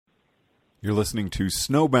You're listening to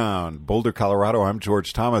Snowbound, Boulder, Colorado. I'm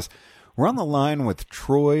George Thomas. We're on the line with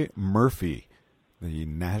Troy Murphy, the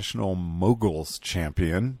national Moguls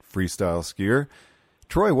champion freestyle skier.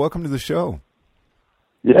 Troy, welcome to the show.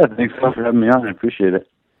 Yeah, thanks so much for having me on. I appreciate it.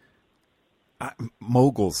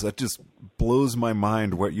 Moguls, that just blows my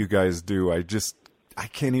mind what you guys do. I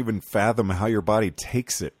can't even fathom how your body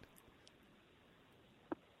takes it.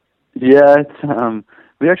 Yeah, it's,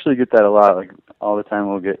 we actually get that a lot. Like all the time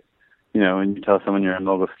we'll get, when you tell someone you're a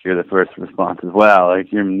mogul skier, the first response is, wow,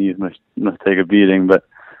 like your knees must take a beating. But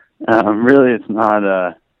really it's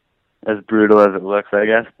not as brutal as it looks, I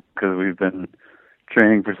guess, because we've been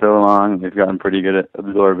training for so long. We've gotten pretty good at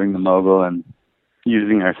absorbing the mogul and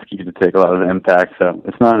using our ski to take a lot of the impact. So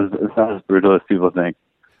it's not as brutal as people think.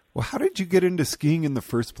 Well, how did you get into skiing in the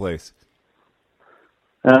first place?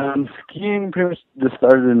 Skiing pretty much just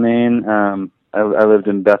started in Maine. I lived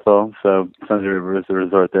in Bethel, so Sunday River is a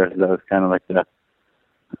resort there, so that was kind of like the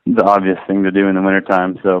obvious thing to do in the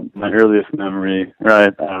wintertime. So my earliest memory,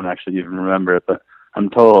 I don't actually even remember it, but I'm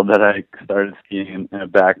told that I started skiing in a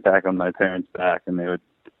backpack on my parents' back, and they would,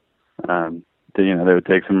 they would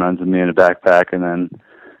take some runs with me in a backpack, and then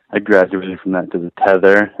I graduated from that to the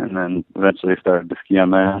tether, and then eventually started to ski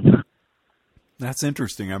on my own. That's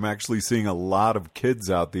interesting. I'm actually seeing a lot of kids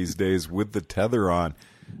out these days with the tether on.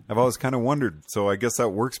 I've always kind of wondered, so I guess that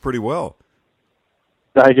works pretty well.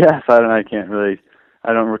 I guess. I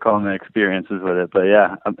don't recall my experiences with it, but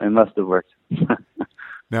yeah, it must have worked.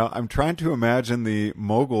 Now, I'm trying to imagine the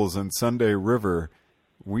Moguls and Sunday River.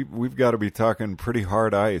 We've got to be talking pretty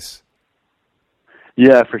hard ice.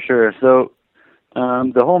 Yeah, for sure. So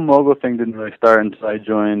the whole Mogul thing didn't really start until I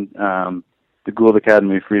joined the Gould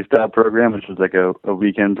Academy freestyle program, which was like a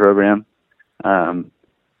weekend program.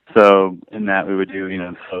 So in that we would do,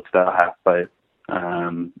 slopestyle, half pipe,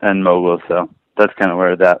 and mogul. So that's kind of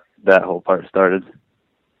where that whole part started.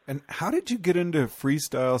 And how did you get into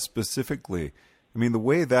freestyle specifically? I mean, the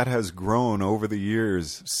way that has grown over the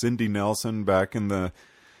years, Cindy Nelson back in the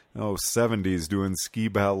 70s doing ski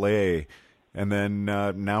ballet, and then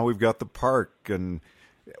now we've got the park. And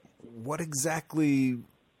what exactly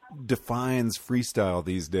defines freestyle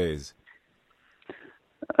these days?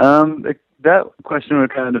 That question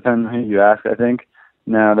would kind of depend on who you ask, I think.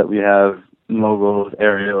 Now that we have moguls,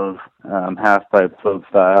 aerials, half pipe, slope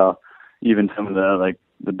style, even some of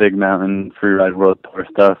the big mountain freeride world tour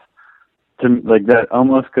stuff, that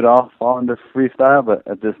almost could all fall into freestyle, but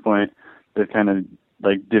at this point they've kind of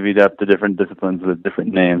divvied up the different disciplines with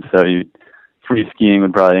different names. So free skiing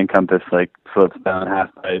would probably encompass slope style and half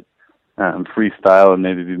pipe. Freestyle would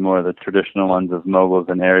maybe be more of the traditional ones of moguls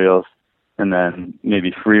and aerials. And then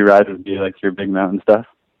maybe free ride would be your big mountain stuff.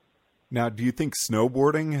 Now, do you think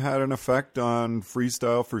snowboarding had an effect on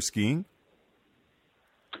freestyle for skiing?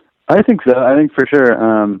 I think so. I think for sure.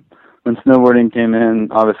 When snowboarding came in,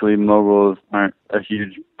 obviously moguls aren't a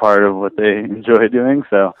huge part of what they enjoy doing.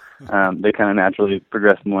 So they kind of naturally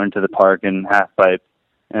progressed more into the park and half pipe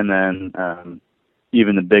and then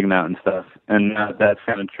even the big mountain stuff. And now that's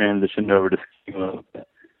kind of transitioned over to skiing a little bit.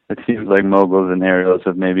 It seems like moguls and aerials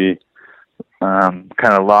have maybe kind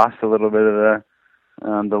of lost a little bit of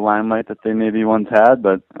the limelight that they maybe once had,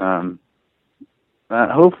 but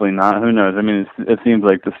hopefully not. Who knows? I mean, it seems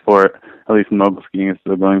like the sport, at least mogul skiing, is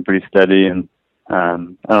still going pretty steady, and I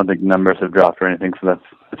don't think numbers have dropped or anything, so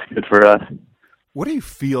that's good for us. What do you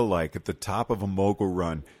feel like at the top of a mogul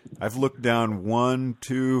run? I've looked down 1,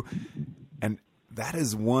 2, and that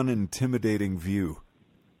is one intimidating view.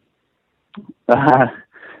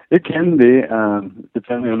 It can be,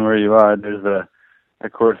 depending on where you are. There's a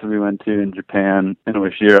course that we went to in Japan, in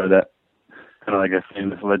Oshiro, that kind of like a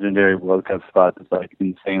famous legendary World Cup spot that's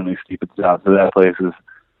insanely steep at the top. So that place is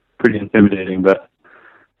pretty intimidating, but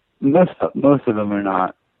most of them are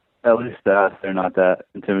not. At least to us, they're not that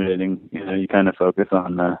intimidating. You kind of focus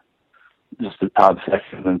on just the top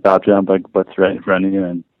section and top jump, what's right in front of you,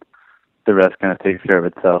 and the rest kind of takes care of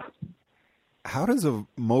itself. How does a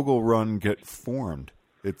mogul run get formed?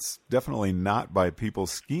 It's definitely not by people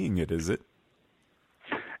skiing it, is it?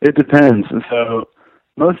 It depends. So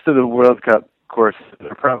most of the World Cup courses,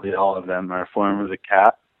 or probably all of them, are formed with a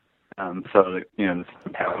cat. The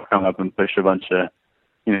cat will come up and push a bunch of,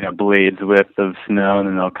 blades width of snow, and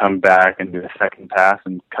then they'll come back and do a second pass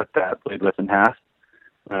and cut that blade width in half.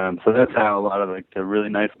 So that's how a lot of the really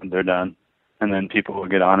nice ones are done. And then people will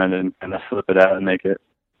get on it and kind of flip it out and make it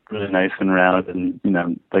really nice and round and, kind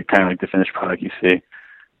of like the finished product you see.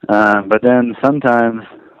 But then sometimes,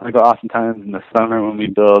 oftentimes in the summer when we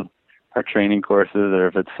build our training courses, or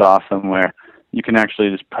if it's soft somewhere, you can actually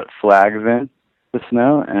just put flags in the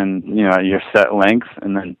snow and, at your set lengths,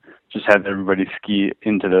 and then just have everybody ski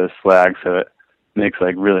into those flags, so it makes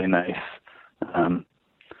like really nice,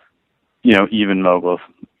 even moguls.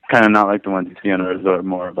 Kind of not like the ones you see on a resort,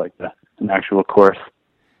 more of like an actual course.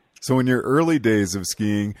 So in your early days of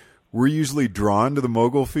skiing, were you usually drawn to the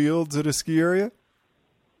mogul fields at a ski area?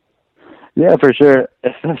 Yeah, for sure,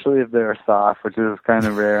 especially if they were soft, which is kind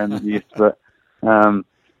of rare in the East. But I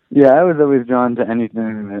was always drawn to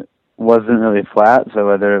anything that wasn't really flat. So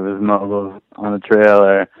whether it was moguls on the trail,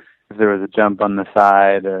 or if there was a jump on the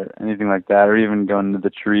side, or anything like that, or even going into the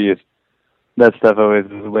trees, that stuff always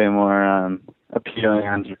was way more appealing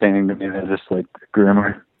and entertaining to me than just like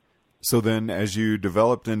groomer. So then, as you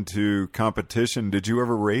developed into competition, did you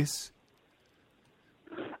ever race?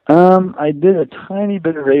 I did a tiny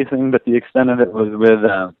bit of racing, but the extent of it was with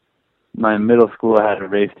my middle school had a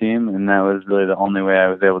race team, and that was really the only way I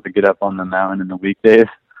was able to get up on the mountain in the weekdays.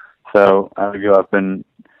 So I would go up and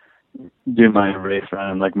do my race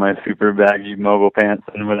run in like my super baggy mogul pants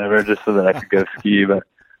and whatever, just so that I could go ski, but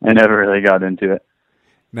I never really got into it.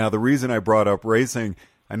 Now, the reason I brought up racing,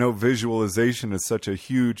 I know visualization is such a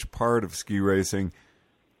huge part of ski racing.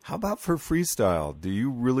 How about for freestyle? Do you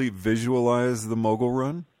really visualize the mogul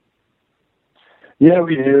run? Yeah,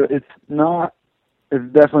 we do. It's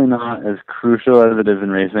definitely not as crucial as it is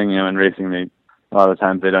in racing. In racing, a lot of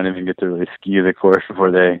times they don't even get to really ski the course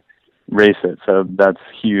before they race it. So that's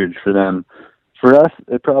huge for them. For us,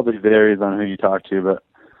 it probably varies on who you talk to, but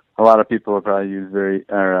a lot of people will probably use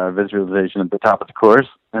visualization at the top of the course,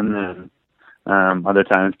 and then other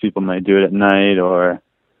times people might do it at night, or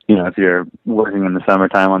if you're working in the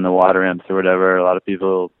summertime on the water ramps or whatever, a lot of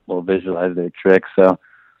people will visualize their tricks. So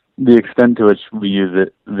the extent to which we use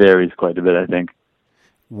it varies quite a bit, I think.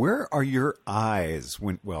 Where are your eyes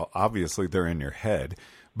obviously they're in your head,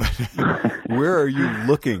 but where are you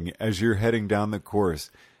looking as you're heading down the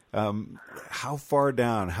course? How far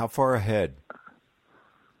down? How far ahead?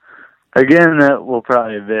 Again, that will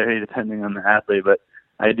probably vary depending on the athlete, but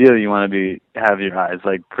ideally you want to have your eyes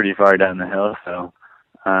like pretty far down the hill. So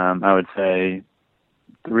I would say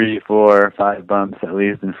 3, 4, 5 bumps at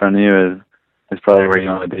least in front of you is probably where you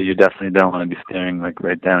want to be. You definitely don't want to be staring like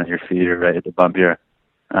right down at your feet or right at the bump you're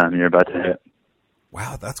about to hit.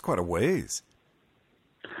 Wow, that's quite a ways.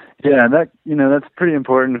 Yeah, that's pretty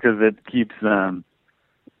important because it keeps as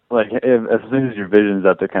soon as your vision's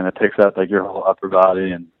up, it kind of picks up like your whole upper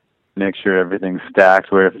body and make sure everything's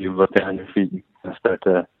stacked. Where if you look down at your feet, you can start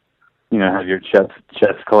to have your chest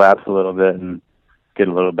collapse a little bit and get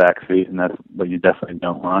a little back feet, and that's what you definitely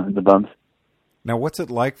don't want in the bumps. Now, what's it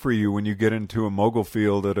like for you when you get into a mogul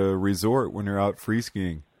field at a resort when you're out free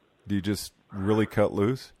skiing? Do you just really cut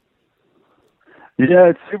loose? Yeah,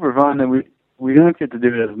 it's super fun, and we don't get to do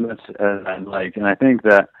it as much as I'd like, and I think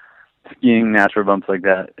that skiing natural bumps like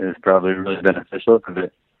that is probably really beneficial because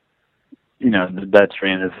that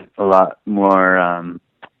terrain is a lot more,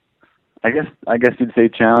 I guess you'd say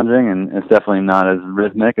challenging, and it's definitely not as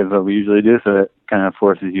rhythmic as what we usually do, so it kind of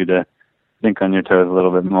forces you to think on your toes a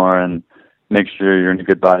little bit more and make sure you're in a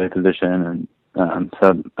good body position. And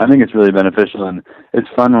so I think it's really beneficial, and it's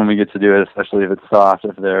fun when we get to do it, especially if it's soft.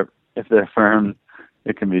 If they're firm,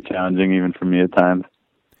 it can be challenging even for me at times.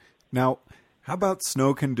 Now, how about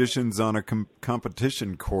snow conditions on a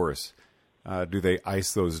competition course? Do they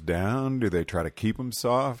ice those down? Do they try to keep them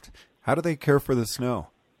soft? How do they care for the snow?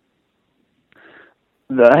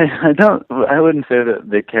 I wouldn't say that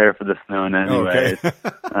they care for the snow in any way.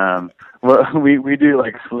 We do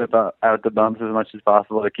like slip out the bumps as much as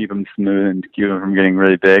possible to keep them smooth and to keep them from getting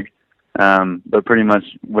really big. But pretty much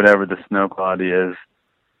whatever the snow quality is,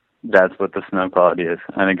 that's what the snow quality is.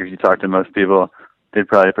 I think if you talk to most people, they'd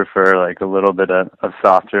probably prefer like a little bit of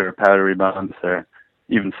softer powdery bumps or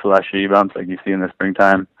even slushy bumps like you see in the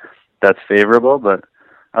springtime. That's favorable, but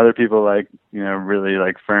other people like, really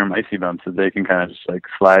like firm icy bumps that they can kind of just like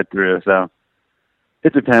slide through. So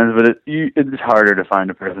it depends, but it's harder to find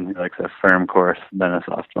a person who likes a firm course than a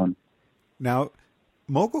soft one. Now,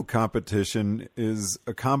 mogul competition is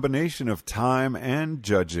a combination of time and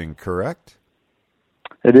judging, correct?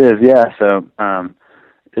 It is, yeah. So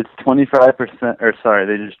it's 25%, or sorry,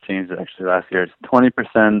 they just changed it actually last year. It's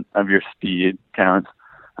 20% of your speed counts,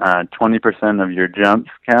 20% of your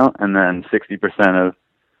jumps count, and then 60% of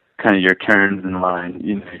kind of your turns in line,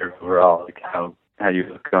 your overall, like how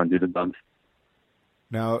you go and do the bumps.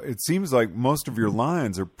 Now, it seems like most of your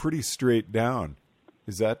lines are pretty straight down.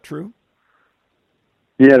 Is that true?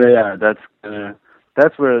 Yeah, they are.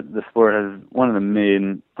 That's where the sport has, one of the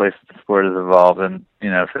main places the sport has evolved, and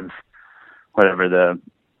since whatever the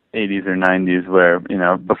 80s or 90s, where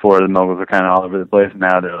before the moguls were kind of all over the place.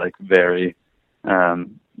 Now they're like very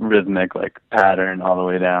rhythmic, like pattern all the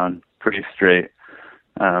way down. pretty straight.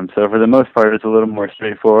 So for the most part, it's a little more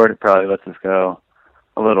straightforward. It probably lets us go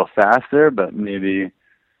a little faster, but maybe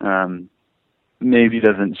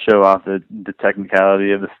doesn't show off the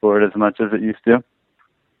technicality of the sport as much as it used to.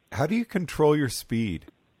 How do you control your speed?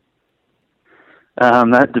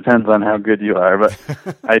 That depends on how good you are, but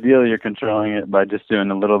ideally you're controlling it by just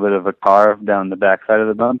doing a little bit of a carve down the backside of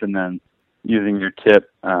the bump, and then using your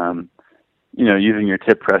tip, using your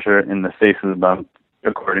tip pressure in the face of the bump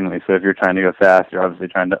accordingly. So if you're trying to go fast, you're obviously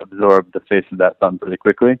trying to absorb the face of that bump really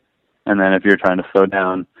quickly, and then if you're trying to slow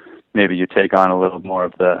down, maybe you take on a little more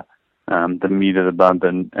of the meat of the bump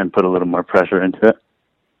and put a little more pressure into it.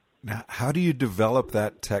 Now, how do you develop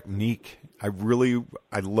that technique? I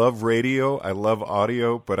love radio, I love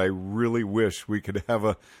audio, but I really wish we could have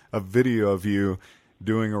a video of you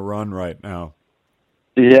doing a run right now.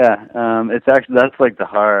 Yeah, that's like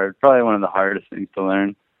probably one of the hardest things to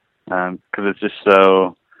learn, because it's just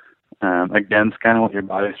so against kind of what your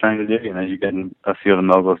body's trying to do. You get in a few of the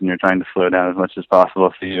moguls and you're trying to slow down as much as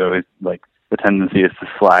possible, so you always, like, the tendency is to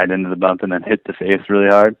slide into the bump and then hit the face really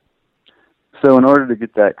hard. So in order to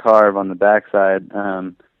get that carve on the backside,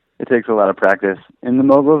 it takes a lot of practice in the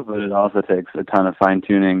moguls, but it also takes a ton of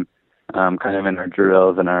fine-tuning kind of in our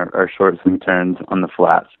drills and our short swing turns on the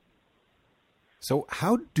flats. So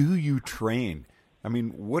how do you train? I mean,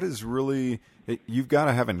 what is you've got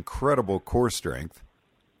to have incredible core strength.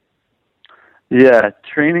 Yeah,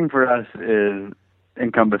 training for us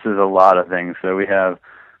encompasses a lot of things. So we have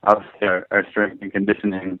obviously our strength and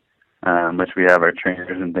conditioning, which we have our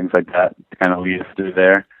trainers and things like that to kind of lead us through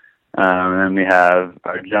there. And then we have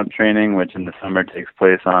our jump training, which in the summer takes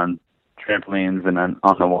place on trampolines and then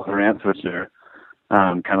on the water ramps, which are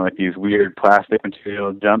kind of like these weird plastic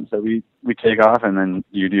material jumps that we take off, and then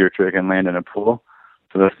you do your trick and land in a pool.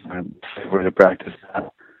 So that's where to practice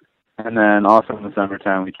that. And then also in the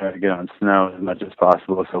summertime, we try to get on snow as much as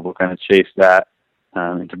possible, so we'll kind of chase that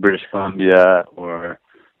into British Columbia or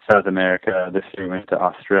South America. This year we went to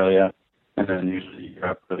Australia, and then usually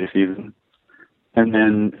Europe for the season. And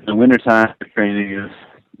then in the wintertime, the training is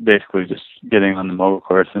basically just getting on the mogul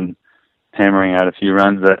course and hammering out a few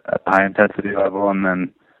runs at a high intensity level, and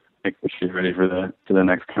then making sure you're ready for the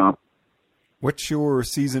next comp. What's your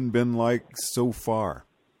season been like so far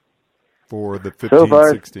for the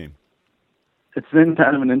 15-16? It's been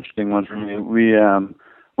kind of an interesting one for me. We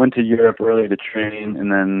went to Europe early to train,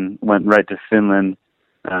 and then went right to Finland.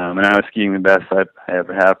 And I was skiing the best I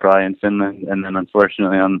ever have, probably in Finland. And then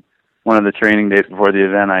unfortunately, on one of the training days before the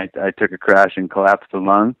event, I took a crash and collapsed a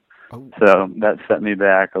lung. Oh. So that set me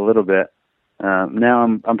back a little bit. Now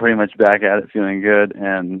I'm pretty much back at it, feeling good,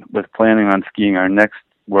 and was planning on skiing our next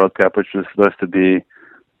World Cup, which was supposed to be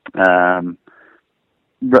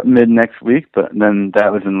mid next week, but then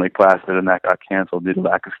that was in Lake Placid, and that got canceled due to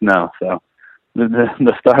lack of snow. So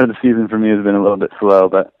the start of the season for me has been a little bit slow,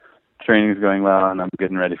 but training's going well, and I'm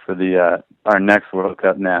getting ready for our next World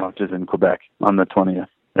Cup now, which is in Quebec on the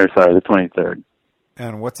 23rd.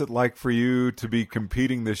 And what's it like for you to be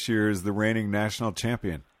competing this year as the reigning national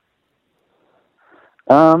champion?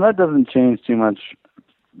 That doesn't change too much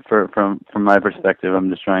from my perspective. I'm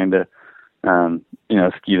just trying to,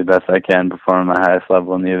 ski the best I can, perform at my highest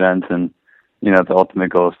level in the events, and the ultimate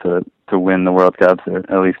goal is to win the World Cups, or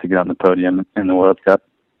at least to get on the podium in the World Cup.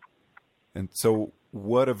 And so,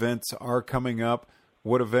 what events are coming up?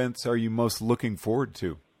 What events are you most looking forward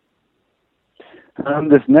to?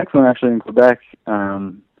 This next one, actually in Quebec,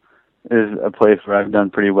 is a place where I've done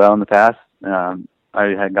pretty well in the past. I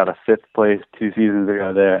had got a 5th place 2 seasons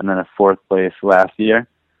ago there, and then a 4th place last year.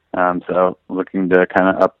 So looking to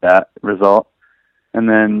kind of up that result. And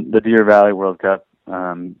then the Deer Valley World Cup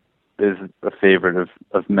is a favorite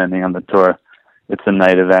of many on the tour. It's a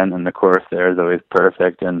night event, and the course there is always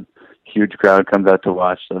perfect, and huge crowd comes out to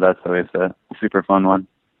watch, so that's always a super fun one.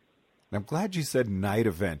 I'm glad you said night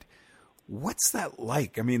event. What's that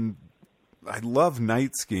like? I mean, I love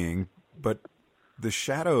night skiing, but the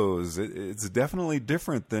shadows, it's definitely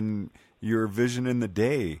different than your vision in the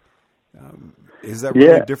day. Is that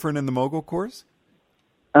really different in the mogul course?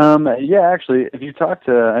 Yeah, actually, if you talk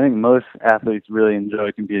to, I think most athletes really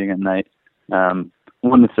enjoy competing at night.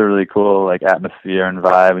 One, it's a really cool atmosphere and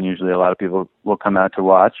vibe, and usually a lot of people will come out to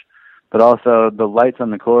watch. But also the lights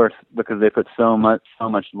on the course, because they put so much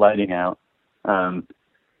lighting out,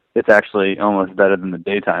 it's actually almost better than the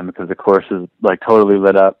daytime, because the course is totally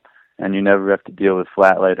lit up, and you never have to deal with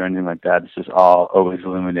flat light or anything like that. It's just always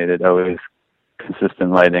illuminated, always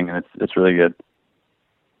consistent lighting, and it's really good.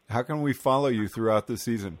 How can we follow you throughout the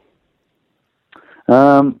season?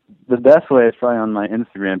 The best way is probably on my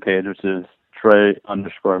Instagram page, which is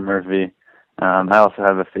Troy_Murphy. I also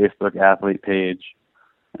have a Facebook athlete page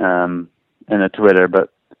and a Twitter,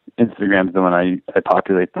 but Instagram is the one I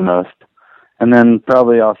populate the most. And then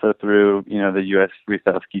probably also through, the U.S.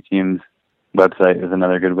 Freestyle Ski Team's website is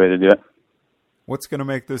another good way to do it. What's going to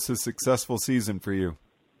make this a successful season for you?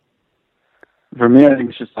 For me, I think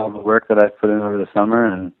it's just all the work that I've put in over the summer,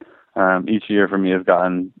 and each year for me has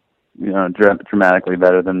gotten, dramatically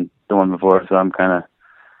better than the one before. So I'm kind of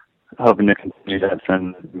hoping to continue that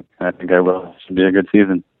trend. I think I will. It should be a good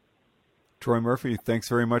season. Troy Murphy, thanks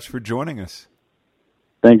very much for joining us.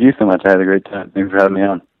 Thank you so much. I had a great time. Thanks for having me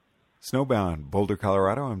on. Snowbound, Boulder,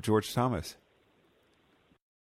 Colorado. I'm George Thomas.